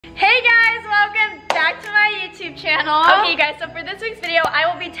Hey guys, welcome back to my YouTube channel. Okay guys, so for this week's video,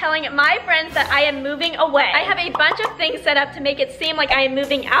 I will be telling my friends that I am moving away. I have a bunch of things set up to make it seem like I am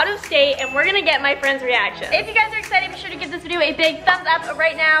moving out of state, and we're gonna get my friends' reaction. If you guys are excited, be sure to give this video a big thumbs up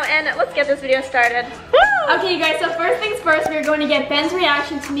right now, and let's get this video started. Woo! Okay you guys, so first things first, we're going to get Ben's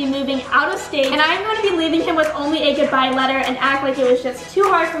reaction to me moving out of state, and I'm going to be leaving him with only a goodbye letter and act like it was just too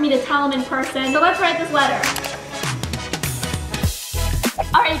hard for me to tell him in person. So let's write this letter.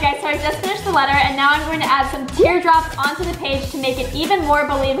 Alright you guys, so I just finished the letter, and now I'm going to add some teardrops onto the page to make it even more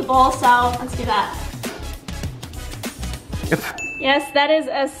believable, so let's do that. Yes, that is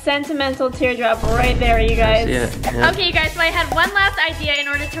a sentimental teardrop right there, you guys. Yeah. Okay, you guys, so I had one last idea in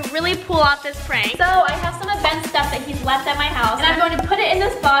order to really pull off this prank. So I have some of Ben's stuff that he's left at my house, and I'm going to put it in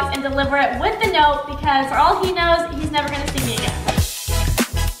this box and deliver it with the note because for all he knows, he's never going to see me again.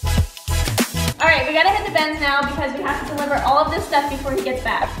 Alright, we gotta head to Ben's now because we have to deliver all of this stuff before he gets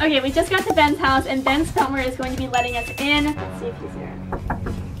back. Okay, we just got to Ben's house and Ben's filmer is going to be letting us in. Let's see if he's here.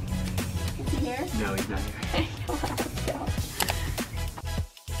 Is he here? No, he's not here. Okay, come on, let's go.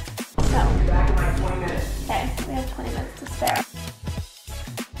 So, Back in like 20 minutes. okay, we have 20 minutes to spare.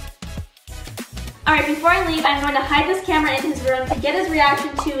 Alright, before I leave, I'm going to hide this camera in his room to get his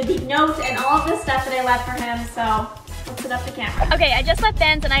reaction to the note and all of this stuff that I left for him, so let's set up the camera. Okay, I just left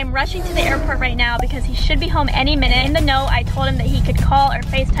Ben's and I'm rushing to the airport right now because he should be home any minute. In the note, I told him that he could call or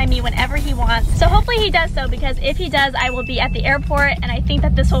FaceTime me whenever he wants. So hopefully he does so, because if he does, I will be at the airport, and I think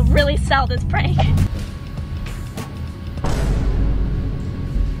that this will really sell this prank.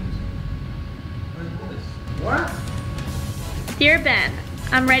 What? Dear Ben,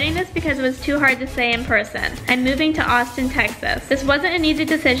 I'm writing this because it was too hard to say in person. I'm moving to Austin, Texas. This wasn't an easy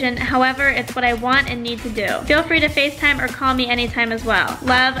decision, however, it's what I want and need to do. Feel free to FaceTime or call me anytime as well.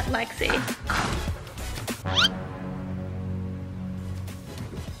 Love, Lexi.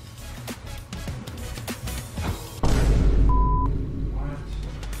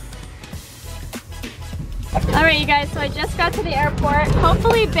 Alright you guys, so I just got to the airport.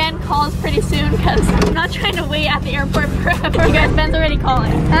 Hopefully Ben calls pretty soon because I'm not trying to wait at the airport forever. You guys, Ben's already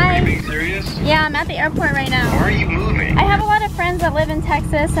calling. Hi. Are you being serious? Yeah, I'm at the airport right now. Why are you moving? I have a lot of friends that live in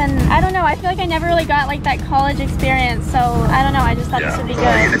Texas, and I don't know, I feel like I never really got like that college experience, so I don't know, I just thought this would be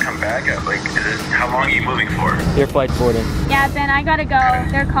Well, you good. need to come back. How long are you moving for? Your flight's boarding. Yeah, Ben, I gotta go.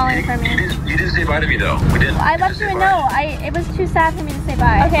 They're calling for me. You didn't say bye to me though. We didn't. I left you a note. It was too sad for me to say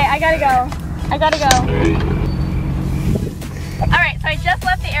bye. Okay, I gotta go. I gotta go. Alright, so I just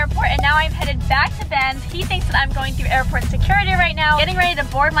left the airport and now I'm headed back to Ben's. He thinks that I'm going through airport security right now, getting ready to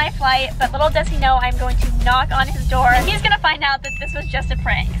board my flight, but little does he know I'm going to knock on his door and he's gonna find out that this was just a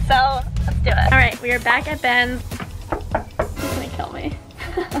prank. So, let's do it. Alright, we are back at Ben's. He's gonna kill me.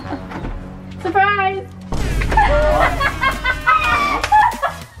 Surprise!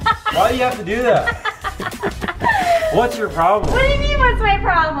 Why do you have to do that? What's your problem? What do you mean, what's my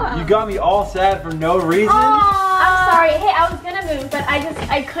problem? You got me all sad for no reason. I'm sorry. Hey, I was gonna move, but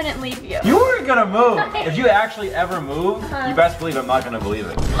I couldn't leave you. You weren't gonna move. If you actually ever move, you best believe I'm not gonna believe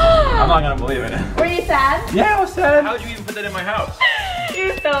it. I'm not gonna believe it. Were you sad? Yeah, I was sad. How would you even put that in my house?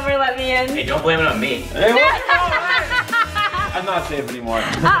 Your filmer let me in. Hey, don't blame it on me. Hey, what? I'm not safe anymore.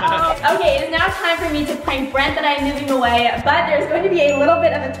 Uh-oh. Okay, it is now time for me to prank Brent that I am moving away, but there's going to be a little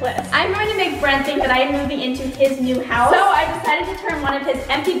bit of a twist. I'm going to make Brent think that I am moving into his new house, so I decided to turn one of his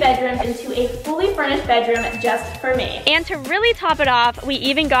empty bedrooms into a fully furnished bedroom just for me. And to really top it off, we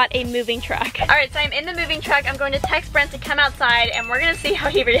even got a moving truck. Alright, so I'm in the moving truck. I'm going to text Brent to come outside, and we're going to see how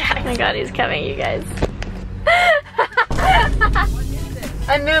he reacts. Oh my god, he's coming, you guys.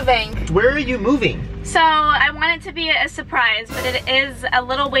 I'm moving. Where are you moving? So I want it to be a surprise, but it is a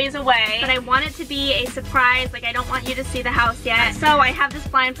little ways away. But I want it to be a surprise, like I don't want you to see the house yet. So I have this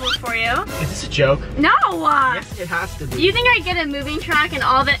blindfold for you. Is this a joke? No! Yes, it has to be. You think I get a moving truck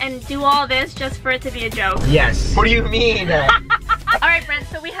and do all this just for it to be a joke? Yes. What do you mean? Alright Brent,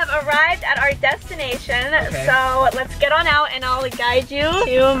 so we have arrived at our destination. Okay. So let's get on out and I'll guide you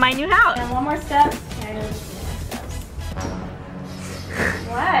to my new house. And one more step.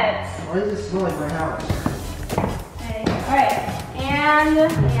 What? Why does this smell like my house? Okay, alright. And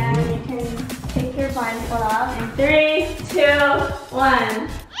you can take your blindfold off. In 3, 2, 1.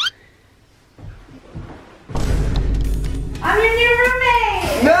 I'm your new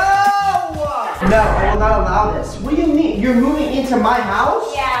roommate! No! No, I will not allow this. What do you mean? You're moving into my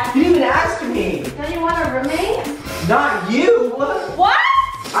house? Yeah. You didn't even ask me. Don't you want a roommate? Not you. What?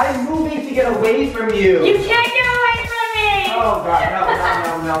 I'm moving to get away from you. You can't get away from me! Oh god,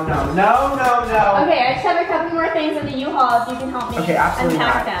 no. Okay, I just have a couple more things in the U-Haul if you can help me Okay, absolutely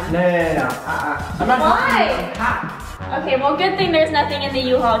unpack not. them. No. I'm not Why? helping you unpack. Okay, well, good thing there's nothing in the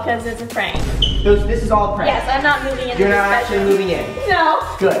U-Haul because it's a prank. This is all a prank. Yes, I'm not moving in. You're not actually moving in. No.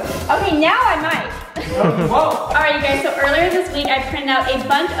 Good. Okay, now I might. Whoa. Alright, you guys, so earlier this week I printed out a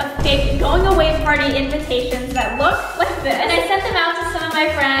bunch of fake going away party invitations that look like this. And I sent them out to some of my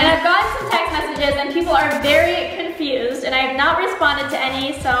friends. And I've gotten some text messages and people are very confused and I have not responded to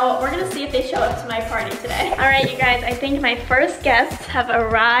any, so we're gonna see if they show up to my party today. Alright, you guys, I think my first guests have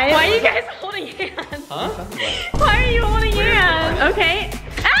arrived. Why are you guys holding hands? Huh? Why are you holding hands? Okay.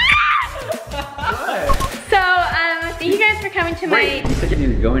 So, thank you guys for coming to my... You said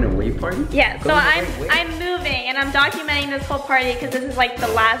you're going away party? Yeah, so I'm moving and I'm documenting this whole party because this is like the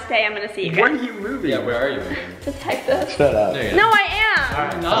last day I'm gonna see you guys. Where are you moving? Yeah, where are you moving? To Texas. Shut up. No, I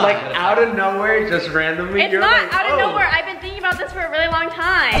am. Like out of nowhere, just randomly. It's not out of nowhere. I've been thinking about this for a really long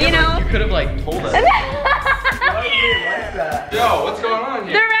time. You know? You could have like told us. Yo, what's going on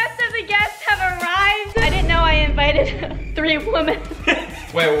The here? rest of the guests have arrived. I didn't know I invited 3 women.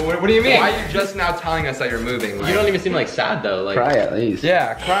 Wait, what do you mean? Why Why are you just now telling us that you're moving? You don't even seem like sad though. Like, Cry at least.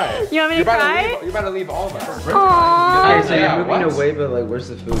 Yeah, cry. You want me to cry? You're about to leave all of us. Aww. Okay, so Yeah, you're moving what? away, but like, where's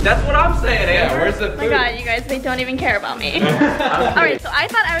the food? that's what I'm saying, Yeah, Amber. where's the Oh food? my god, you guys, they don't even care about me. Alright, so I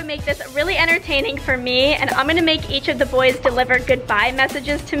thought I would make this really entertaining for me, and I'm gonna make each of the boys deliver goodbye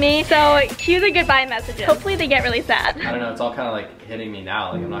messages to me. So, cue the goodbye messages. Hopefully they get really sad. I don't know, it's all kind of like hitting me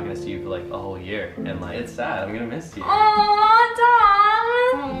now. Like I'm not gonna see you for like a whole year. And like, it's sad, I'm gonna miss you. Aww, Tom.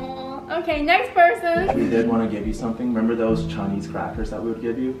 Okay, next person. We did want to give you something. Remember those Chinese crackers that we would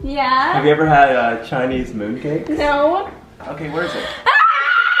give you? Have Yeah? you ever had Chinese mooncake? No. Okay, where is it?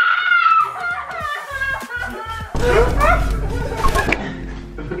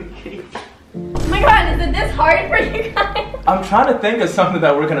 Oh my god, is it this hard for you guys? I'm trying to think of something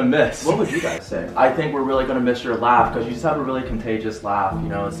that we're gonna miss. What would you guys say? I think we're really gonna miss your laugh because you just have a really contagious laugh. You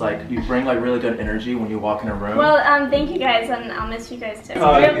know, it's like you bring like really good energy when you walk in a room. Well, thank you guys, and I'll miss you guys too.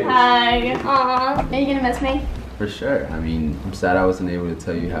 Oh, Real okay. hug. Aww. Are you gonna miss me? For sure. I mean, I'm sad I wasn't able to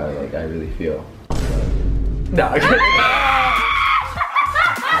tell you how like I really feel. No. Alright,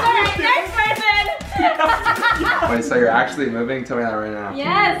 next person. Wait, so you're actually moving? Tell me that right now.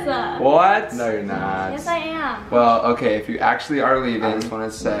 Yes. What? No, you're not. Yes, I am. Well, okay, if you actually are leaving, I just want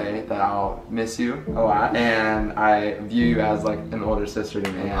to say that I'll miss you a lot, and I view you as like an older sister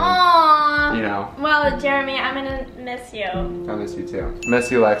to me, and Aww. you know, Well, Jeremy, I'm gonna miss you. I miss you too. Miss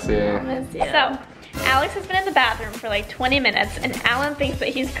you, Lexi. I miss you. So, Alex has been in the bathroom for like 20 minutes, and Alan thinks that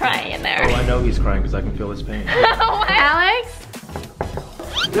he's crying in there. Oh, I know he's crying because I can feel his pain. Alex?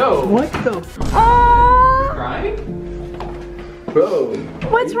 Yo, What the? Aww. crying? Bro.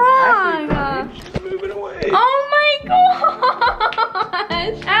 What's wrong? Moving away. Oh my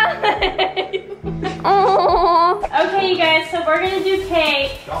gosh! Alex! Aww. Okay, you guys, so we're gonna do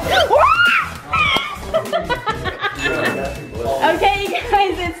cake. Okay, you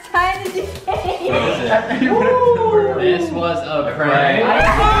guys, it's time to do cake. This was a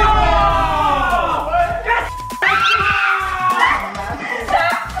prank.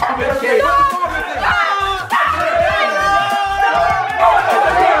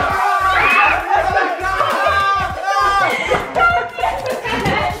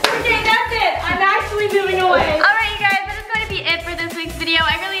 Okay, that's it. I'm actually moving away. Alright, you guys, that is going to be it for this week's video.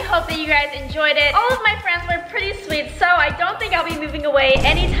 I really hope that you guys enjoyed it. All of my friends were pretty sweet, so I don't think I'll be moving away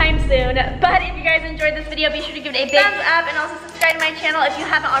anytime soon. But if you guys enjoyed this video, be sure to give it a big thumbs up and also subscribe to my channel if you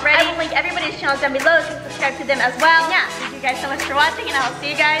haven't already. I will link everybody's channels down below, so subscribe to them as well. And yeah, thank you guys so much for watching, and I'll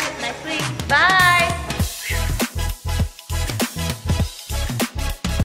see you guys next week. Bye!